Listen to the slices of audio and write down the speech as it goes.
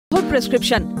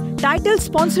Prescription. Title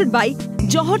sponsored by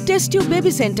Johor Test Tube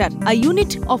Baby Center, a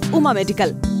unit of Uma Medical.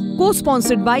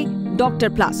 Co-sponsored by Dr.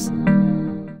 Plus.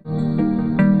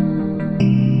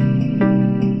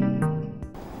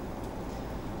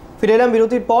 ফিরে এলাম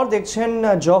বিরতির পর, দেখছেন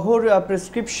জহর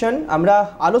prescription. আমরা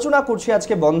আলোচনা করছি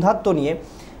আজকে বন্ধ্যাত্ব নিয়ে,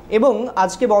 এবং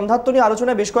আজকে বন্ধ্যাত্ব নিয়ে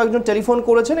আলোচনায় বেশ কয়েকজন টেলিফোন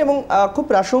করেছেন এবং খুব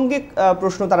প্রাসঙ্গিক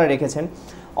প্রশ্ন তারা রেখেছেন।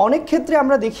 অনেক ক্ষেত্রে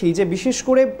আমরা দেখি যে বিশেষ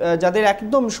করে যাদের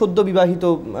একদম সদ্য বিবাহিত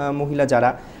মহিলা যারা,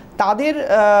 তাদের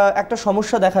একটা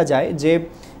সমস্যা দেখা যায় যে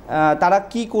তারা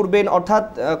কি করবেন, অর্থাৎ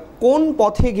কোন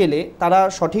পথে গেলে তারা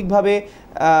সঠিকভাবে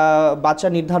বাচ্চা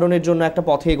নির্ধারণের জন্য একটা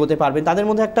পথে এগোতে পারবেন। তাদের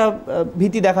মধ্যে একটা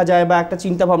ভীতি দেখা যায় বা একটা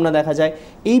চিন্তা ভাবনা দেখা যায়।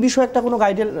 এই বিষয়ে একটা কোনো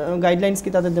গাইডলাইন্স কি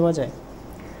তাদের দেওয়া যায়?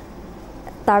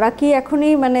 তারা কি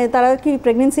এখনই তারা কি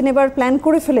প্রেগন্যান্সি নেবার প্ল্যান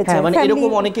করে ফেলেছে? হ্যাঁ,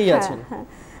 এরকম অনেকেই আছেন।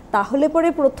 তাহলে পরে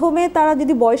প্রথমে তারা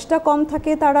যদি বয়সটা কম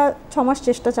থাকে, তারা 6 মাস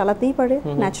চেষ্টা চালাতেই পারে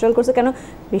ন্যাচারাল কোর্সে। কেন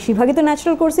বেশিরভাগই তো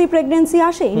ন্যাচারাল কোর্সেই প্রেগন্যান্সি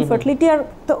আসে, ইনফার্টিলিটি আর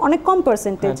তো অনেক কম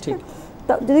পার্সেন্টেজ।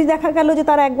 যদি দেখা গেল যে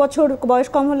তারা 1 বছর বয়স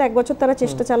কম হলে 1 বছর তারা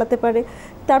চেষ্টা চালাতে পারে।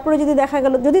 তারপরে যদি দেখা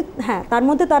গেল যদি তার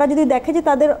মধ্যে তারা যদি দেখে যে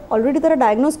তাদের অলরেডি তারা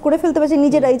ডায়াগনোজ করে ফেলতে পারছে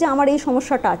নিজেরাই যে আমার এই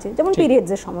সমস্যাটা আছে, যেমন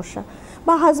পিরিয়ডসের সমস্যা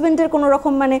বা হাজব্যান্ডের কোনো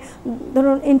রকম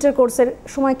ধরুন ইন্টারকোর্সের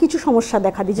সময় কিছু সমস্যা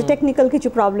দেখা দিচ্ছে, টেকনিক্যাল কিছু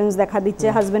প্রবলেমস দেখা দিচ্ছে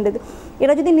হাজব্যান্ডের,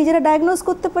 এরা যদি নিজেরা ডায়াগনোজ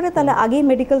করতে পারে তাহলে আগেই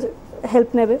মেডিকেল হেল্প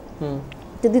নেবে।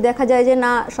 যদি দেখা যায় যে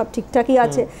না সব ঠিকঠাকই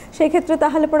আছে, সেই ক্ষেত্রে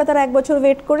তাহলে পরে তারা 1 বছর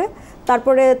ওয়েট করে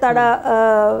তারপরে তারা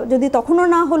যদি তখনও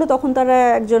না হলো তখন তারা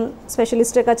একজন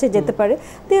স্পেশালিস্টের কাছে যেতে পারে।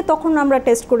 দিয়ে তখন আমরা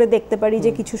টেস্ট করে দেখতে পারি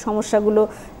যে কিছু সমস্যাগুলো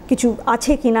কিছু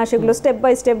আছে কিনা, সেগুলো স্টেপ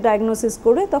বাই স্টেপ ডায়াগনোসিস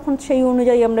করে তখন সেই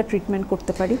অনুযায়ী আমরা ট্রিটমেন্ট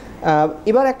করতে পারি।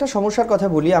 এবার একটা সমস্যার কথা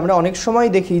বলি। আমরা অনেক সময়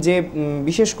দেখি যে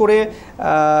বিশেষ করে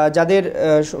যাদের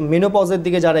মেনোপজের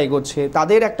দিকে যারা এগোচ্ছে,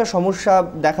 তাদের একটা সমস্যা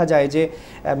দেখা যায় যে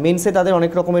মেন্সে তাদের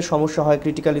অনেক রকমের সমস্যা হয়,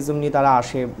 ক্রিটিক্যালিজম নিয়ে তারা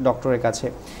আসে ডক্টরের কাছে।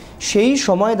 সেই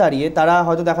সময় দাঁড়িয়ে তারা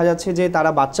হয়তো দেখা যাচ্ছে যে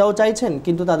তারা বাচ্চাও চাইছেন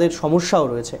কিন্তু তাদের সমস্যাও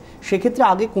রয়েছে। সেক্ষেত্রে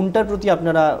আগে কোনটার প্রতি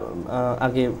আপনারা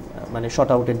আগে শর্ট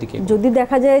আউটের দিকে? যদি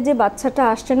দেখা যায় যে বাচ্চাটা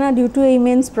আসছে না ডিউ টু এই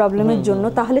মেন্স প্রবলেমের জন্য,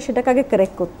 তাহলে সেটাকে আগে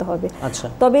কারেক্ট করতে হবে।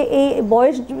 তবে এই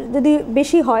বয়স যদি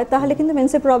বেশি হয় তাহলে কিন্তু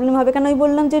মেন্সের প্রবলেম হবে। কেন আমি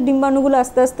বললাম যে ডিম্বাণুগুলো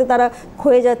আস্তে আস্তে তারা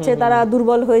ক্ষয়ে যাচ্ছে, তারা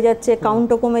দুর্বল হয়ে যাচ্ছে,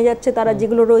 কাউন্টও কমে যাচ্ছে, তারা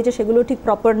যেগুলো রয়েছে সেগুলো ঠিক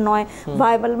প্রপার নয়,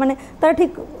 ভায়াবল তারা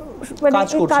ঠিক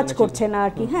কাজ করছে না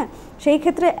আর কি। হ্যাঁ, সেই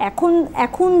ক্ষেত্রে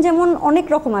এখন যেমন অনেক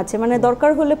রকম আছে,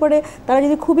 দরকার হলে পরে তারা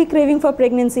যদি খুবই ক্রেভিং ফর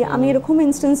প্রেগনেন্সি, আমি এরকম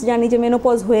ইনস্টেন্স জানি যে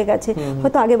মেনোপজ হয়ে গেছে,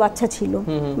 হয়তো আগে বাচ্চা ছিল,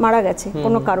 মারা গেছে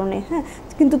কোনো কারণে, হ্যাঁ,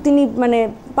 কিন্তু তিনি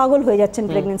পাগল হয়ে যাচ্ছেন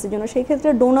প্রেগনেন্সির জন্য, সেই ক্ষেত্রে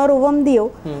ডোনার ওভাম দিয়েও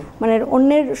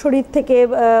অন্যের শরীর থেকে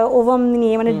ওভাম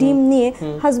নিয়ে ডিম নিয়ে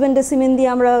হাজব্যান্ডের সিমেন দিয়ে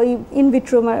আমরা ওই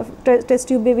ইনভিট্রো টেস্ট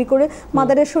টিউব বেবি করে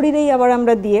মাদারের শরীরেই আবার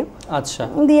আমরা দিয়ে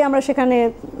আমরা সেখানে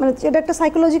এটা একটা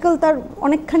সাইকোলজিক্যাল তার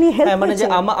অনেকখানি হেল্প হয়েছে।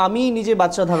 আমি নিজে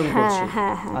বাচ্চা ধারণ করছি।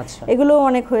 হ্যাঁ, এগুলো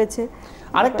অনেক হয়েছে।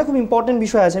 আরেকটা খুব ইম্পর্টেন্ট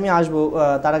বিষয় আছে, আমি আসবো,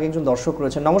 তার আগে একজন দর্শক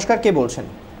রয়েছেন। নমস্কার, কে বলছেন?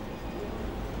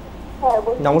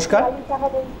 নমস্কার,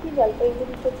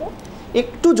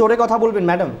 একটু জোরে কথা বলবেন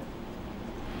ম্যাডাম।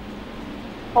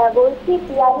 হ্যাঁ বলছি,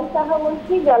 পিয়ালি সাহা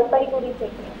বলছি জলপাইগুড়ি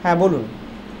থেকে। হ্যাঁ বলুন।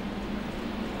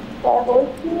 হ্যাঁ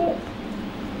বলছি,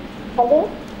 হ্যালো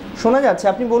শোনা যাচ্ছে,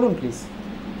 আপনি বলুন প্লিজ।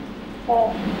 হ্যাঁ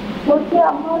বলছি,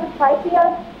 আমার 5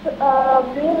 ইয়ার্স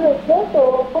বিয়ে হয়েছে, তো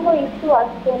কোনো ইস্যু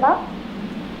আসছে না।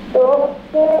 তো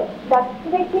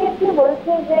ডাক্তারে গিয়েছি,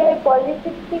 বলছে যে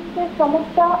পলিসিস্টিক্সের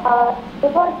সমস্যা আর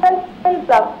ওভারটাইল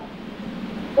ব্লাড,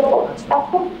 তো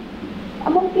এখন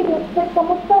এমনকি দুধের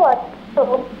সমস্যাও আছে। তো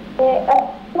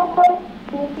কোনো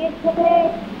পজিটিভ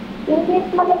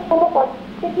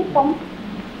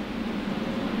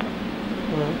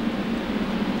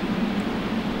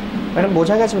ম্যাডাম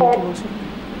বোঝা গেছে কি বলছেন?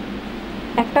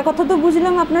 একটা কথা তো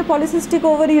বুঝলাম, আপনার পলিসিস্টিক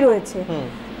ওভারি রয়েছে,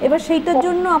 এবার সেইটার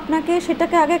জন্য আপনাকে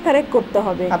সেটাকে আগে কারেক্ট করতে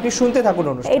হবে। আপনি শুনতে থাকুন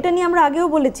অনুষ্ঠান। এটা নিয়ে আমরা আগেও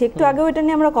বলেছি, একটু আগেও এটা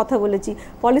নিয়ে আমরা কথা বলেছি।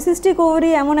 পলিসিস্টিক ওভারি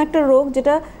এমন একটা রোগ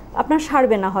যেটা আপনার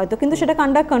সারবে না হয়তো, কিন্তু সেটাকে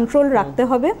আন্ডার কন্ট্রোল রাখতে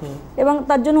হবে এবং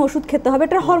তার জন্য ওষুধ খেতে হবে।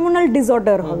 এটা হরমোনাল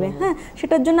ডিসঅর্ডার হবে। হ্যাঁ,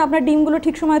 সেটার জন্য আপনার ডিমগুলো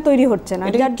ঠিক সময় তৈরি হচ্ছে না।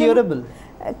 এটা কিউরেবল?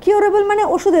 কিউরেবল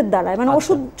ওষুধের দ্বারা,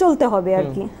 ওষুধ চলতে হবে আর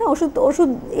কি। হ্যাঁ, ওষুধ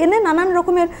এনে নানান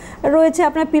রকমের রয়েছে।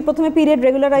 আপনার প্রথমে পিরিয়ড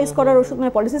রেগুলারাইজ করার ওষুধ,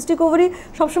 পলিসিস্টিক ওভারি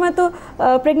সবসময় তো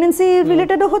প্রেগনেন্সি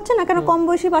রিলেটেডও হচ্ছে না, কেন কম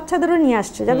বয়সী বাচ্চাদেরও নিয়ে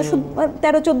আসছে, যাদের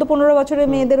 13, 14, 15 বছরের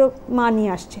মেয়েদেরও মা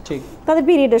নিয়ে আসছে, তাদের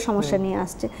পিরিয়ডের সমস্যা নিয়ে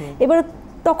আসছে। এবার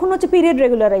তখন হচ্ছে পিরিয়ড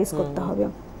রেগুলারাইজ করতে হবে।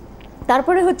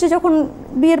 তারপরে হচ্ছে যখন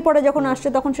বিয়ের পরে যখন আসছে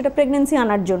তখন সেটা প্রেগনেন্সি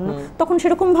আনার জন্য, তখন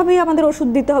সেরকমভাবেই আমাদের ওষুধ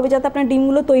দিতে হবে যাতে আপনার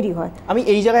ডিমগুলো তৈরি হয়। আমি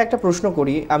এই জায়গায় একটা প্রশ্ন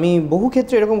করি, আমি বহু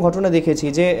ক্ষেত্রে এরকম ঘটনা দেখেছি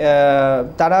যে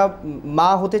তারা মা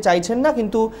হতে চাইছেন না,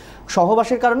 কিন্তু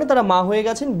সহবাসের কারণে তারা মা হয়ে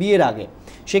গেছেন বিয়ের আগে,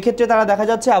 সেক্ষেত্রে তারা দেখা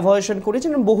যাচ্ছে অ্যাভয়েশন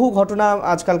করেছেন, বহু ঘটনা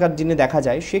আজকালকার দিনে দেখা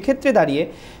যায়। সেক্ষেত্রে দাঁড়িয়ে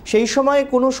সেই সময়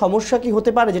কোনো সমস্যা কি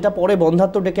হতে পারে যেটা পরে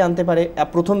বন্ধাত্ব ডেকে আনতে পারে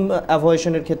প্রথম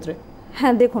অ্যাভয়েশনের ক্ষেত্রে?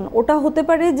 হ্যাঁ দেখুন, ওটা হতে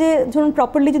পারে যে ধরুন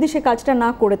প্রপারলি যদি সে কাজটা না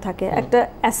করে থাকে, একটা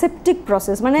অ্যাসেপ্টিক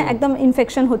প্রসেস, মানে একদম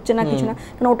ইনফেকশন হচ্ছে না কিছু না,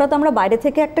 কারণ ওটা তো আমরা বাইরে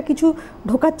থেকে একটা কিছু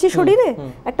ঢোকাচ্ছি শরীরে,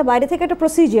 একটা বাইরে থেকে একটা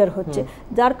প্রসিজিয়ার হচ্ছে,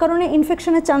 যার কারণে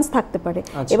ইনফেকশনের চান্স থাকতে পারে।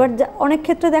 এবার অনেক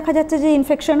ক্ষেত্রে দেখা যাচ্ছে যে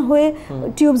ইনফেকশন হয়ে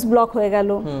টিউবস ব্লক হয়ে গেল,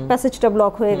 প্যাসেজটা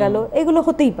ব্লক হয়ে গেল, এগুলো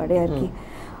হতেই পারে আর কি।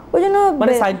 ওই জন্য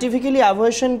মানে সায়েন্টিফিক্যালি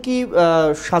অ্যাবর্শন কি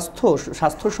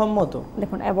স্বাস্থ্যসম্মত?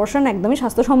 দেখুন, অ্যাবর্শন একদমই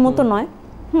স্বাস্থ্যসম্মত নয়।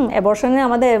 অ্যাবর্শনে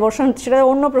আমাদের অ্যাবর্শন সেটা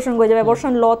অন্য প্রসঙ্গ হয়ে যাবে।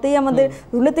 অ্যাবর্শন লতেই আমাদের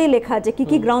রুলেতেই লেখা আছে কি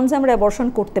কি গ্রাউন্ডসে আমরা অ্যাবর্শন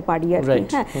করতে পারি আর কি।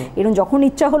 হ্যাঁ, এরকম যখন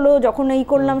ইচ্ছা হলো যখন এই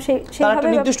করলাম সেইভাবে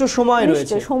নির্দিষ্ট সময়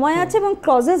রয়েছে, সময় আছে এবং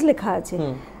ক্লজেস লেখা আছে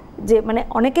যে মানে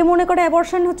অনেকে মনে করে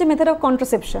অ্যাবর্শন হচ্ছে মেথড অফ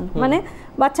কন্ট্রাসেপশন, মানে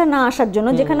বাচ্চা না আসার জন্য,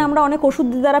 যেখানে আমরা অনেক ওষুধ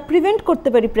দ্বারা প্রিভেন্ট করতে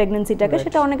পারি প্রেগনেন্সিটাকে,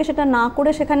 সেটা অনেকে সেটা না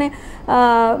করে সেখানে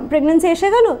প্রেগনেন্সি এসে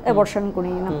গেল অ্যাবর্শন করে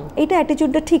নিলাম। এইটা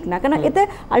অ্যাটিটিউডটা ঠিক না, কারণ এতে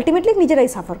আলটিমেটলি নিজেরাই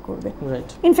সাফার করবে,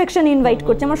 ইনফেকশন ইনভাইট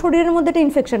করছে, আমার শরীরের মধ্যে একটা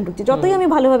ইনফেকশন ঢুকছে। যতই আমি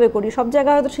ভালোভাবে করি, সব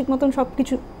জায়গায় হয়তো ঠিক মতন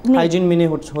সবকিছু হাইজিন মেনে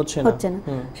হচ্ছে না,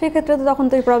 সেক্ষেত্রে তো তখন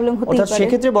তো এই প্রবলেম হতেই পারে।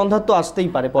 সেক্ষেত্রে বন্ধাত্ব আসতেই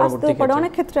পারে পরবর্তী ক্ষেত্রে,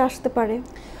 অনেক ক্ষেত্রে আসতে পারে।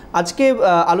 আজকে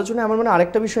আলোচনায় আমার মনে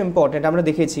আরেকটা বিষয় ইম্পর্টেন্ট আমরা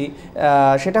দেখেছি,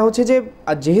 সেটা হচ্ছে যে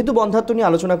যেহেতু বন্ধাত্ব নিয়ে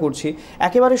আলোচনা করছি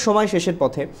একেবারে সময় শেষের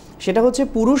পথে, সেটা হচ্ছে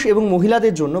পুরুষ এবং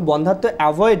মহিলাদের জন্য বন্ধাত্ব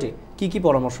অ্যাভয়েডে কি কি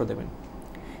পরামর্শ দেবেন?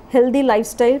 হেলদি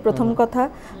লাইফস্টাইল প্রথম কথা,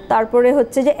 তারপরে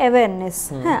হচ্ছে যে অ্যাওয়ারনেস।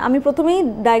 হ্যাঁ, আমি প্রথমেই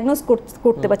ডায়াগনোজ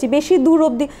করতে পারছি, বেশি দূর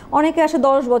অবধি অনেকে আসে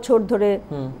 10 বছর ধরে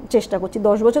চেষ্টা করছি,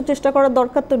 10 বছর চেষ্টা করার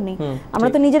দরকার তো নেই, আমরা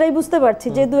তো নিজেরাই বুঝতে পারছি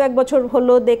যে 2-1 বছর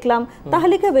হলো দেখলাম,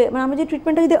 তাহলে কি হবে, মানে আমরা যে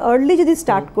ট্রিটমেন্টটা যদি আর্লি যদি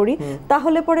স্টার্ট করি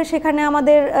তাহলে পরে সেখানে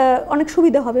আমাদের অনেক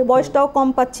সুবিধা হবে, বয়সটাও কম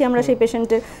পাচ্ছি আমরা সেই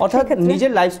পেশেন্টের। অর্থাৎ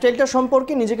নিজের লাইফস্টাইলটা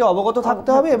সম্পর্কে নিজেকে অবগত থাকতে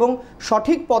হবে এবং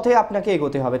সঠিক পথে আপনাকে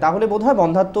এগোতে হবে, তাহলে বোধহয়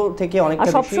বন্ধাত্ব থেকে অনেকটা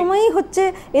বেশি। সবসময়ই হচ্ছে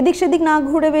এদিক সেদিক না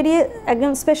ঘুরে বেরিয়ে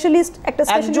একজন স্পেশালিস্ট, একটা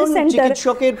স্পেশালিস্ট সেন্টার,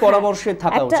 চিকিৎসকের পরামর্শে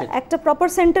থাকা উচিত। একটা প্রপার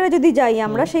সেন্টারে যদি যাই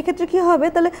আমরা, সেই ক্ষেত্রে কি হবে,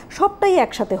 তাহলে সবটাই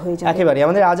একসাথে হয়ে যাবে। একেবারে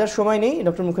আমাদের আজ আর সময় নেই।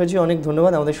 ডক্টর মুখার্জি, অনেক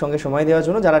ধন্যবাদ আমাদের সঙ্গে সময় দেওয়ার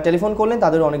জন্য। যারা টেলিফোন করলেন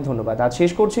তাদেরও অনেক ধন্যবাদ। আজ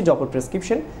শেষ করছি যপর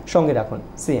প্রেসক্রিপশন, সঙ্গে রাখুন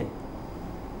CN.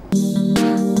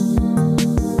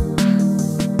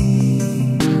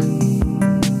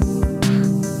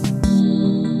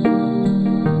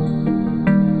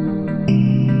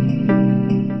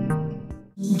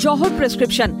 Johor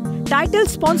Prescription, title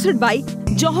sponsored by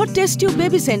Johor Test Tube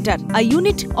Baby Center, a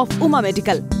unit of Uma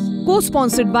Medical,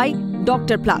 co-sponsored by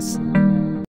Dr. Plus.